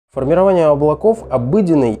Формирование облаков –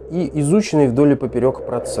 обыденный и изученный вдоль и поперек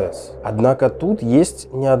процесс. Однако тут есть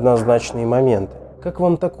неоднозначные моменты. Как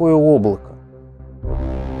вам такое облако?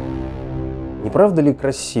 Не правда ли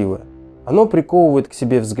красивое? Оно приковывает к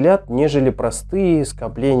себе взгляд, нежели простые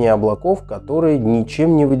скопления облаков, которые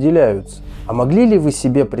ничем не выделяются. А могли ли вы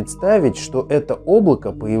себе представить, что это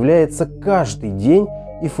облако появляется каждый день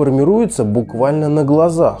и формируется буквально на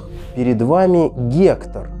глазах? Перед вами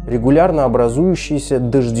Гектор, регулярно образующееся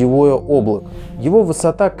дождевое облако. Его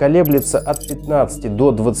высота колеблется от 15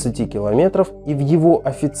 до 20 километров, и в его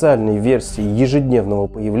официальной версии ежедневного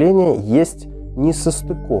появления есть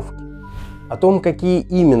несостыковки. О том, какие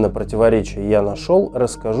именно противоречия я нашел,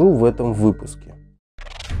 расскажу в этом выпуске.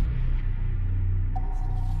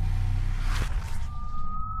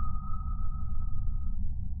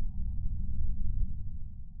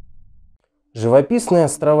 Живописные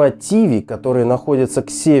острова Тиви, которые находятся к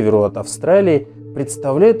северу от Австралии,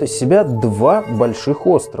 представляют из себя два больших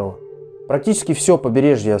острова. Практически все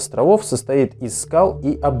побережье островов состоит из скал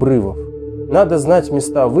и обрывов. Надо знать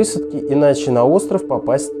места высадки, иначе на остров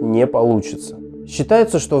попасть не получится.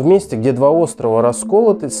 Считается, что в месте, где два острова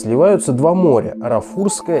расколоты, сливаются два моря –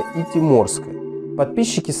 Арафурское и Тиморское.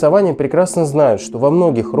 Подписчики Савани прекрасно знают, что во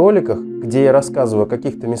многих роликах, где я рассказываю о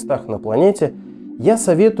каких-то местах на планете, я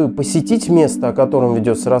советую посетить место, о котором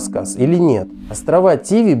ведется рассказ, или нет. Острова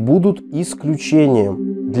Тиви будут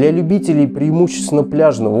исключением. Для любителей преимущественно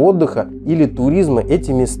пляжного отдыха или туризма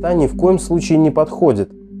эти места ни в коем случае не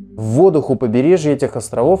подходят. В водах у побережья этих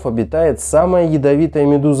островов обитает самая ядовитая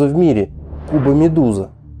медуза в мире –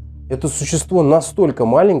 кубомедуза. Это существо настолько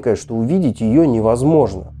маленькое, что увидеть ее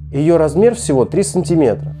невозможно. Ее размер всего 3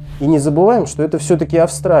 сантиметра. И не забываем, что это все-таки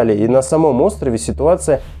Австралия, и на самом острове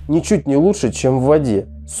ситуация ничуть не лучше, чем в воде.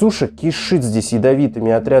 Суша кишит здесь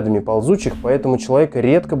ядовитыми отрядами ползучих, поэтому человек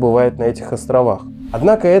редко бывает на этих островах.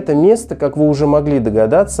 Однако это место, как вы уже могли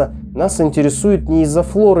догадаться, нас интересует не из-за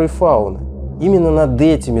флоры и фауны. Именно над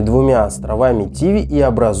этими двумя островами Тиви и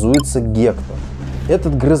образуется Гектор.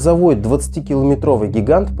 Этот грозовой 20-километровый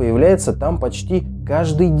гигант появляется там почти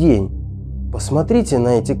каждый день. Посмотрите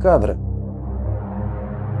на эти кадры.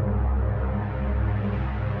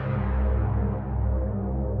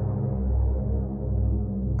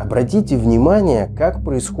 Обратите внимание, как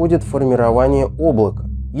происходит формирование облака.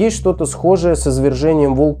 Есть что-то схожее с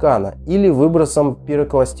извержением вулкана или выбросом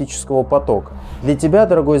пирокластического потока. Для тебя,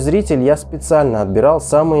 дорогой зритель, я специально отбирал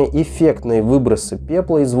самые эффектные выбросы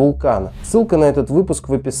пепла из вулкана. Ссылка на этот выпуск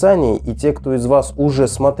в описании, и те, кто из вас уже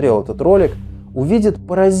смотрел этот ролик, увидят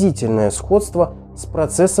поразительное сходство с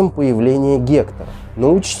процессом появления Гектора.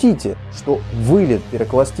 Но учтите, что вылет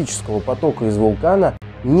пирокластического потока из вулкана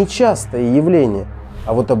 – нечастое явление,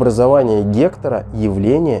 а вот образование Гектора –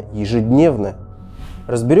 явление ежедневное.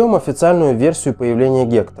 Разберем официальную версию появления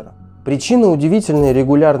Гектора. Причина удивительной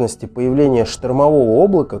регулярности появления штормового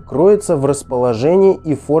облака кроется в расположении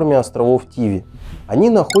и форме островов Тиви. Они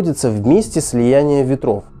находятся в месте слияния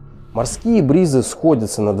ветров. Морские бризы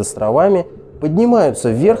сходятся над островами, поднимаются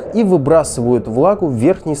вверх и выбрасывают влагу в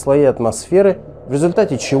верхние слои атмосферы, в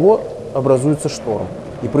результате чего образуется шторм.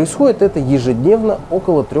 И происходит это ежедневно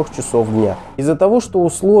около 3 часов дня. Из-за того, что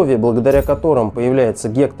условия, благодаря которым появляется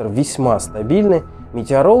Гектор, весьма стабильны,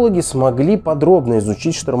 метеорологи смогли подробно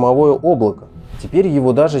изучить штормовое облако. Теперь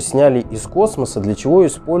его даже сняли из космоса, для чего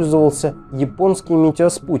использовался японский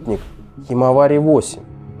метеоспутник Химавари-8,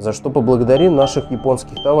 за что поблагодарим наших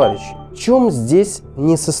японских товарищей. В чем здесь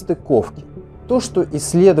несостыковки? То, что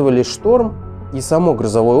исследовали шторм и само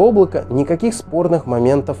грозовое облако, никаких спорных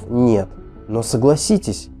моментов нет. Но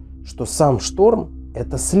согласитесь, что сам шторм –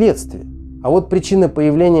 это следствие. А вот причина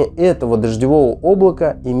появления этого дождевого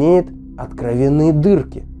облака имеет откровенные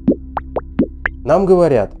дырки. Нам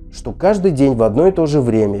говорят, что каждый день в одно и то же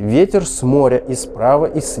время ветер с моря и справа,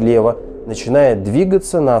 и слева начинает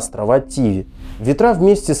двигаться на острова Тиви. Ветра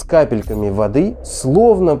вместе с капельками воды,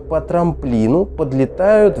 словно по трамплину,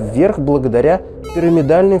 подлетают вверх благодаря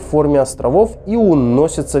пирамидальной форме островов и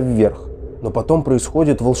уносятся вверх. Но потом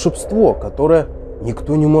происходит волшебство, которое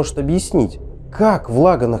никто не может объяснить. Как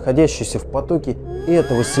влага, находящаяся в потоке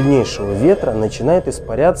этого сильнейшего ветра, начинает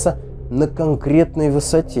испаряться на конкретной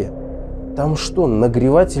высоте? Там что,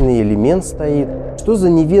 нагревательный элемент стоит? Что за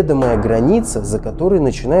неведомая граница, за которой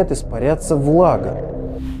начинает испаряться влага?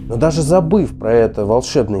 Но даже забыв про это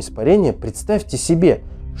волшебное испарение, представьте себе,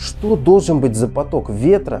 что должен быть за поток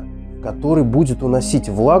ветра, который будет уносить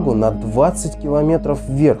влагу на 20 километров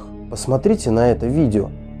вверх. Посмотрите на это видео.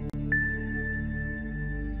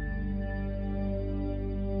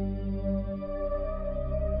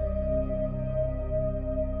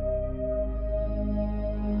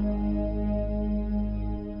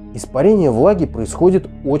 Испарение влаги происходит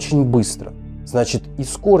очень быстро. Значит, и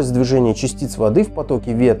скорость движения частиц воды в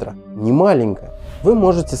потоке ветра не маленькая. Вы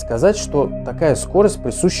можете сказать, что такая скорость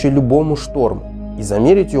присуща любому шторму. И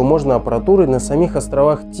замерить ее можно аппаратурой на самих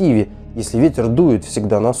островах Тиви, если ветер дует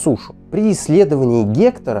всегда на сушу. При исследовании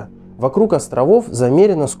Гектора вокруг островов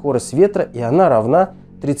замерена скорость ветра, и она равна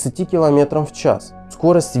 30 км в час.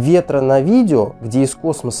 Скорость ветра на видео, где из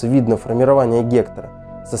космоса видно формирование Гектора,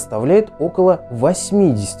 составляет около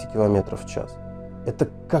 80 км в час. Это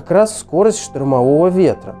как раз скорость штормового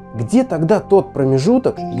ветра. Где тогда тот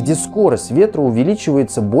промежуток, где скорость ветра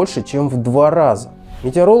увеличивается больше, чем в 2 раза?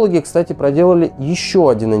 Метеорологи, кстати, проделали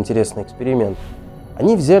еще один интересный эксперимент.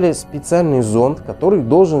 Они взяли специальный зонд, который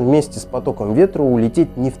должен вместе с потоком ветра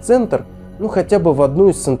улететь не в центр, но хотя бы в одну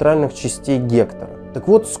из центральных частей Гектора. Так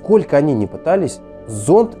вот, сколько они ни пытались,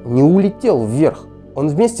 зонд не улетел вверх. Он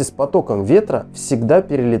вместе с потоком ветра всегда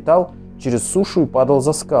перелетал через сушу и падал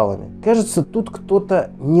за скалами. Кажется, тут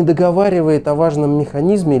кто-то не договаривает о важном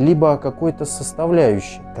механизме, либо о какой-то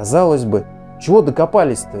составляющей. Казалось бы, чего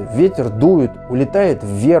докопались-то? Ветер дует, улетает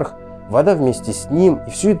вверх, вода вместе с ним,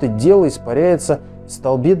 и все это дело испаряется в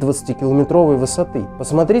столбе 20-километровой высоты.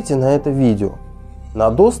 Посмотрите на это видео.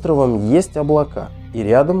 Над островом есть облака, и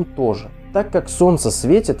рядом тоже. Так как солнце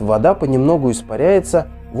светит, вода понемногу испаряется,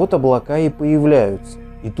 вот облака и появляются.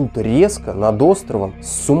 И тут резко над островом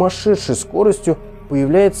с сумасшедшей скоростью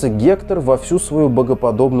появляется Гектор во всю свою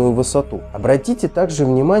богоподобную высоту. Обратите также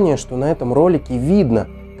внимание, что на этом ролике видно,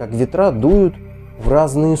 как ветра дуют в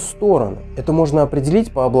разные стороны. Это можно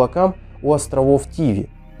определить по облакам у островов Тиви.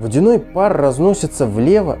 Водяной пар разносится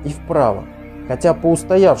влево и вправо, хотя по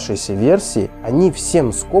устоявшейся версии они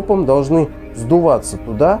всем скопом должны сдуваться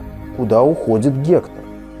туда, куда уходит Гектор.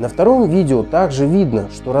 На втором видео также видно,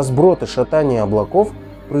 что разброд и шатание облаков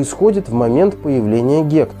происходит в момент появления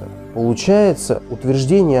Гектора. Получается,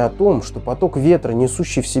 утверждение о том, что поток ветра,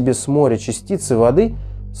 несущий в себе с моря частицы воды,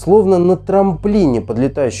 словно на трамплине,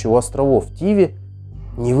 подлетающий у островов Тиви,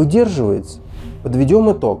 не выдерживается. Подведем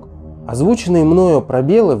итог. Озвученные мною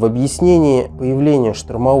пробелы в объяснении появления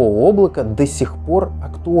штормового облака до сих пор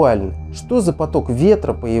актуальны. Что за поток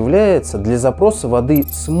ветра появляется для запроса воды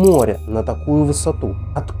с моря на такую высоту?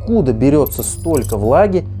 Откуда берется столько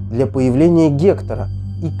влаги для появления Гектора?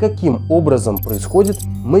 И каким образом происходит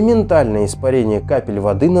моментальное испарение капель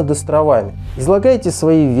воды над островами? Излагайте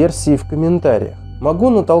свои версии в комментариях. Могу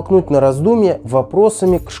натолкнуть на раздумья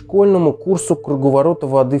вопросами к школьному курсу круговорота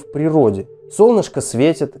воды в природе. Солнышко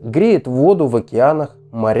светит, греет воду в океанах,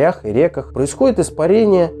 морях и реках. Происходит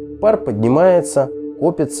испарение, пар поднимается,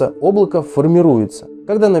 копится, облако формируется.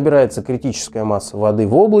 Когда набирается критическая масса воды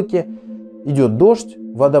в облаке, идет дождь,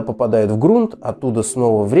 вода попадает в грунт, оттуда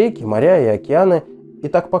снова в реки, моря и океаны. И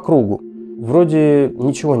так по кругу. Вроде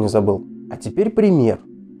ничего не забыл. А теперь пример.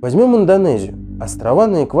 Возьмем Индонезию. Острова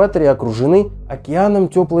на экваторе окружены океаном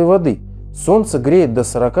теплой воды. Солнце греет до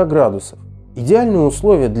 40 градусов. Идеальные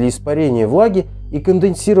условия для испарения влаги и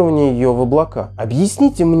конденсирования ее в облака.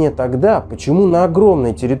 Объясните мне тогда, почему на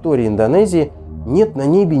огромной территории Индонезии нет на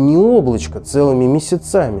небе ни облачка целыми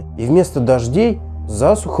месяцами, и вместо дождей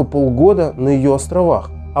засуха полгода на ее островах.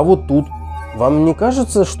 А вот тут вам не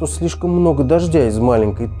кажется, что слишком много дождя из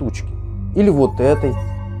маленькой тучки? Или вот этой?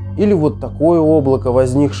 Или вот такое облако,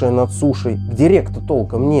 возникшее над сушей, где рек-то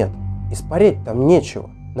толком нет? Испарять там нечего.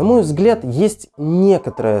 На мой взгляд, есть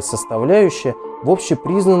некоторая составляющая в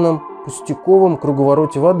общепризнанном пустяковом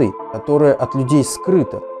круговороте воды, которая от людей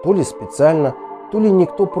скрыта, то ли специально, то ли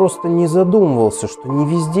никто просто не задумывался, что не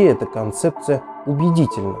везде эта концепция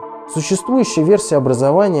убедительна. Существующая версия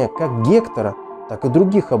образования как Гектора, так и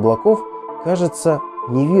других облаков кажется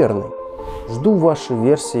неверной. Жду ваши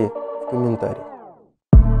версии в комментариях.